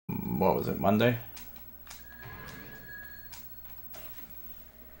what was it, Monday?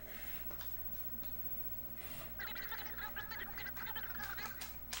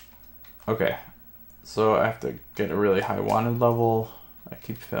 Okay, so I have to get a really high wanted level. I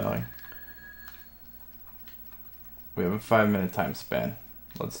keep failing. We have a 5-minute time span.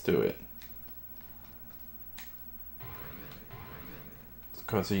 Let's do it. Let's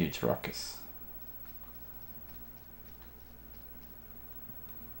cause a huge ruckus.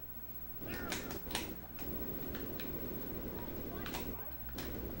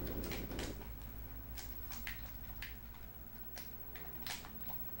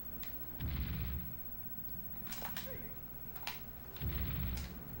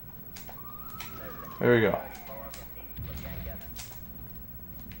 There we go.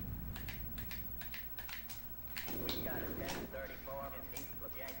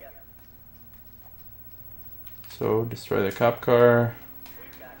 So destroy the cop car.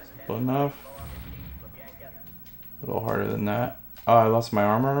 Simple enough. A little harder than that. Oh, I lost my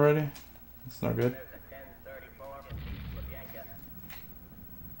armor already? That's not good.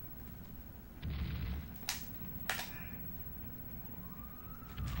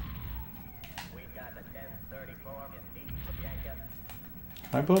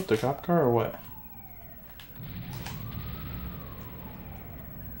 Can I blow up the cop car or what?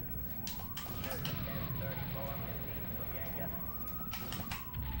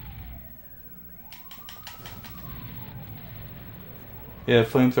 Yeah,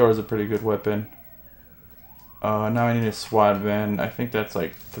 flamethrower is a pretty good weapon. Now I need a SWAT van. I think that's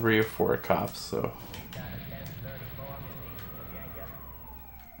like 3 or 4 cops, so...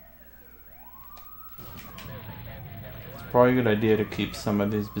 Probably a good idea to keep some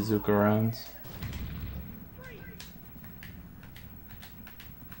of these bazooka rounds.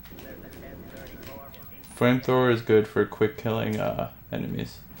 Flamethrower is good for quick killing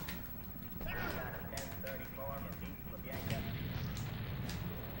enemies.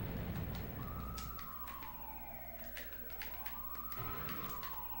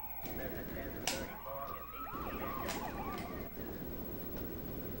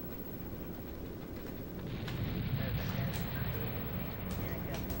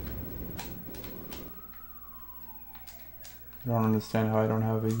 I don't understand how I don't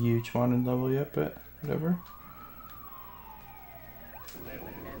have a huge wanted level yet, but whatever.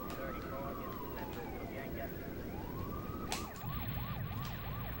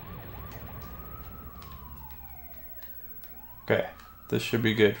 Okay, this should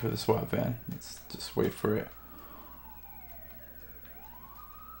be good for the SWAT van. Let's just wait for it.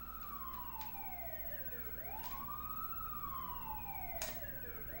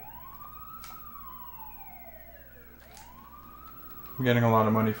 I'm getting a lot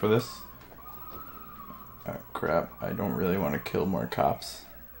of money for this. Oh, crap, I don't really want to kill more cops.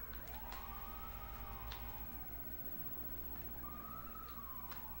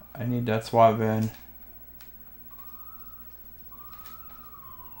 I need that SWAT van.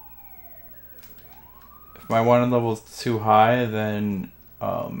 If my wanted level is too high, then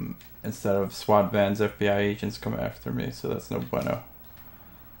instead of SWAT vans, FBI agents come after me, so that's no bueno.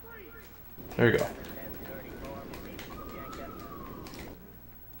 There you go.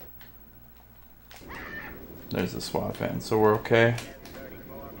 There's the SWAT van, so we're okay.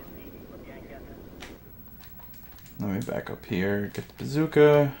 Let me back up here, get the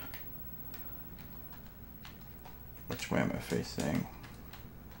bazooka. Which way am I facing?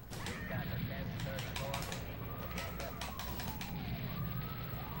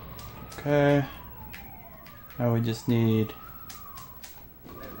 Okay. Now we just need...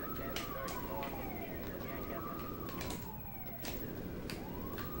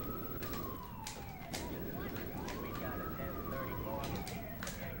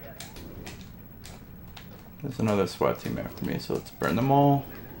 There's another SWAT team after me, so let's burn them all.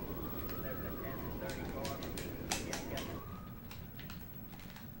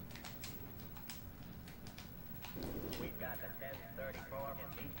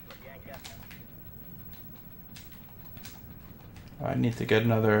 I need to get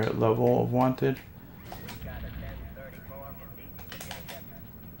another level of wanted.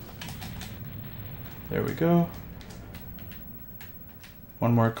 There we go.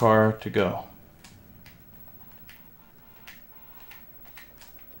 One more car to go.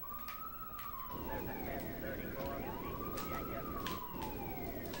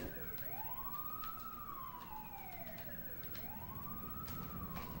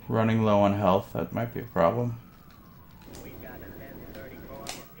 Running low on health, that might be a problem.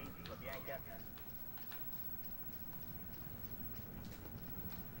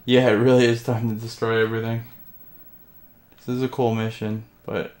 Yeah, it really is time to destroy everything. This is a cool mission,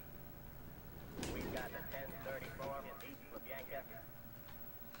 but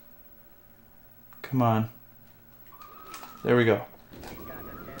Come on. There we go.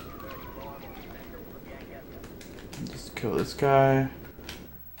 Just kill this guy.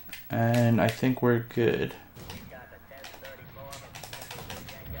 And I think we're good.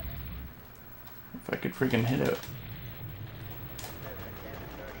 If I could freaking hit it.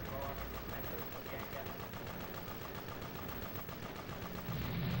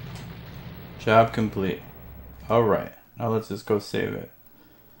 Job complete. Alright. Now let's just go save it.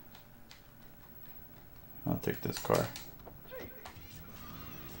 I'll take this car.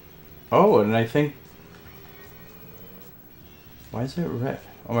 Oh, and I think... Why is it red?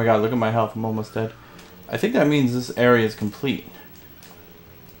 Oh my god, look at my health. I'm almost dead. I think that means this area is complete.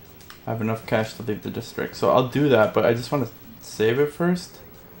 I have enough cash to leave the district. So I'll do that, but I just want to save it first.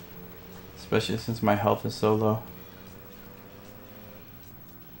 Especially since my health is so low.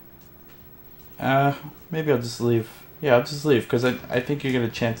 Maybe I'll just leave. Yeah, I'll just leave, because I think you get a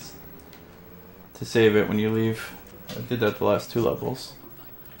chance to save it when you leave. I did that the last 2 levels.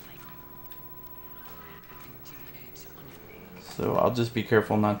 So I'll just be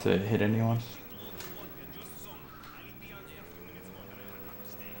careful not to hit anyone.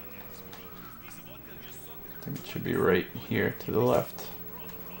 I think it should be right here to the left.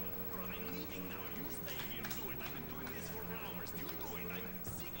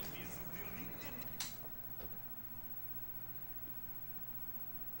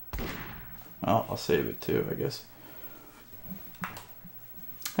 Well, I'll save it too, I guess.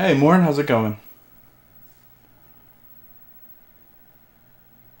 Hey, Morn, how's it going?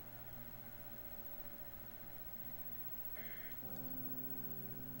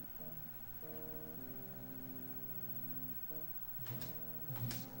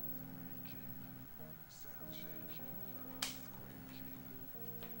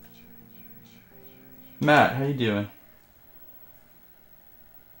 Matt, how you doing?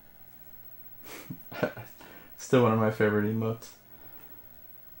 Still one of my favorite emotes.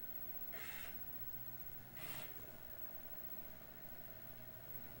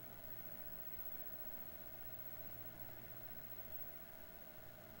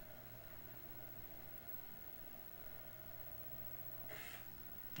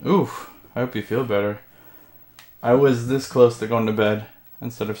 Oof, I hope you feel better. I was this close to going to bed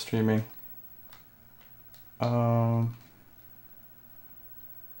instead of streaming.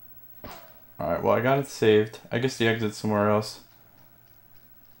 Alright, well I got it saved. I guess the exit's somewhere else.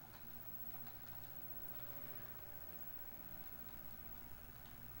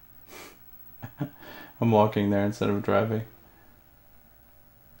 I'm walking there instead of driving.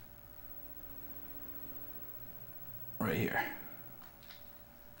 Right here.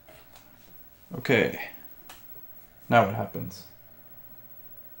 Okay. Now what happens?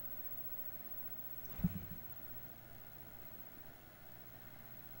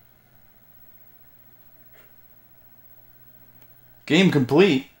 Game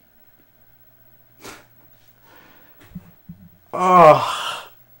complete. Oh,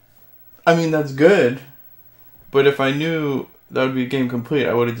 I mean, that's good. But if I knew that would be game complete,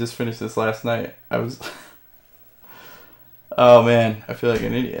 I would have just finished this last night. I was... Oh man, I feel like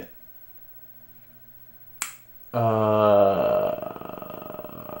an idiot.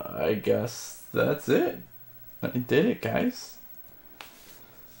 I guess that's it. I did it, guys.